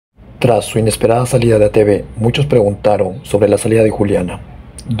Tras su inesperada salida de ATV, muchos preguntaron sobre la salida de Juliana,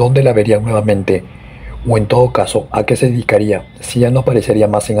 dónde la verían nuevamente, o en todo caso, a qué se dedicaría si ya no aparecería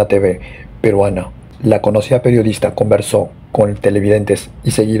más en ATV peruana. La conocida periodista conversó con televidentes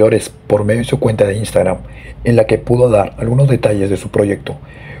y seguidores por medio de su cuenta de Instagram, en la que pudo dar algunos detalles de su proyecto,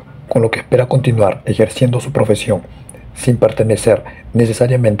 con lo que espera continuar ejerciendo su profesión sin pertenecer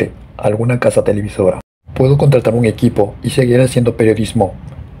necesariamente a alguna casa televisora. Puedo contratar un equipo y seguir haciendo periodismo.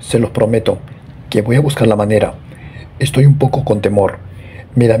 Se los prometo que voy a buscar la manera. Estoy un poco con temor.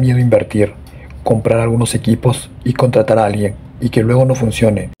 Me da miedo invertir, comprar algunos equipos y contratar a alguien y que luego no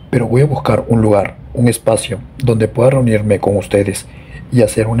funcione. Pero voy a buscar un lugar, un espacio donde pueda reunirme con ustedes y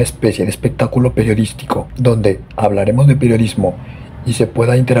hacer una especie de espectáculo periodístico donde hablaremos de periodismo y se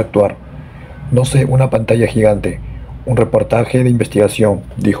pueda interactuar. No sé, una pantalla gigante, un reportaje de investigación,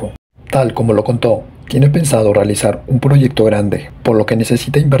 dijo. Tal como lo contó, tiene pensado realizar un proyecto grande, por lo que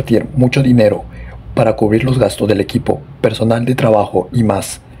necesita invertir mucho dinero para cubrir los gastos del equipo, personal de trabajo y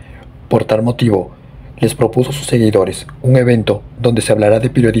más. Por tal motivo, les propuso a sus seguidores un evento donde se hablará de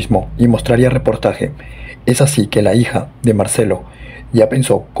periodismo y mostraría reportaje. Es así que la hija de Marcelo ya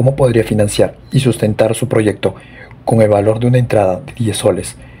pensó cómo podría financiar y sustentar su proyecto con el valor de una entrada de 10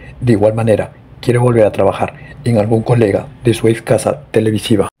 soles. De igual manera, quiere volver a trabajar en algún colega de su ex casa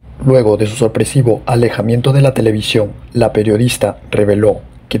televisiva. Luego de su sorpresivo alejamiento de la televisión, la periodista reveló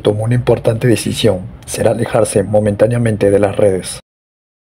que tomó una importante decisión: será alejarse momentáneamente de las redes.